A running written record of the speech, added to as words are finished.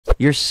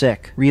You're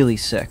sick, really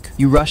sick.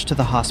 You rush to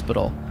the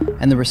hospital,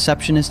 and the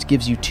receptionist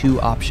gives you two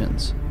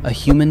options: a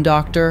human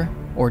doctor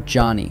or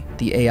Johnny,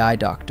 the AI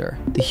doctor.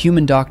 The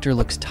human doctor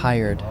looks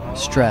tired,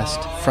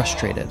 stressed,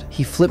 frustrated.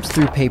 He flips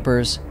through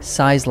papers,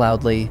 sighs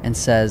loudly, and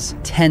says,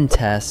 10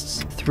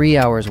 tests, 3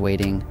 hours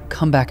waiting,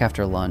 come back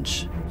after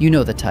lunch. You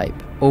know the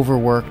type.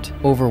 Overworked,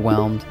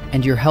 overwhelmed,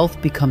 and your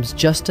health becomes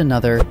just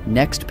another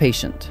next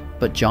patient.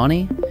 But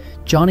Johnny?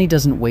 Johnny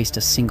doesn't waste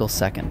a single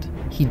second.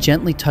 He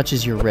gently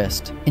touches your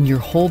wrist, and your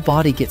whole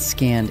body gets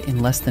scanned in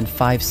less than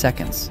 5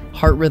 seconds.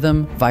 Heart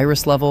rhythm,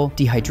 virus level,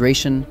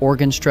 dehydration,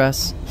 organ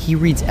stress. He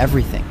reads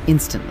everything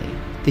instantly.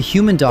 The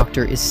human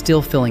doctor is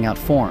still filling out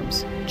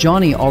forms.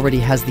 Johnny already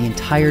has the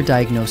entire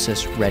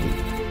diagnosis ready.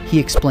 He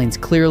explains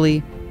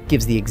clearly,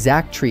 gives the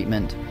exact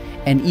treatment,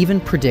 and even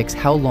predicts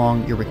how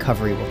long your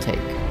recovery will take.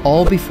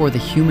 All before the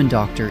human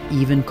doctor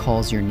even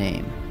calls your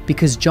name.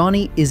 Because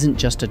Johnny isn't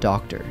just a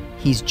doctor.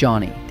 He's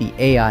Johnny, the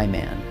AI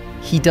man.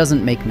 He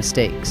doesn't make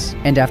mistakes.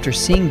 And after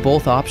seeing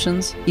both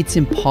options, it's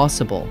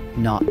impossible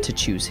not to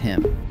choose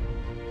him.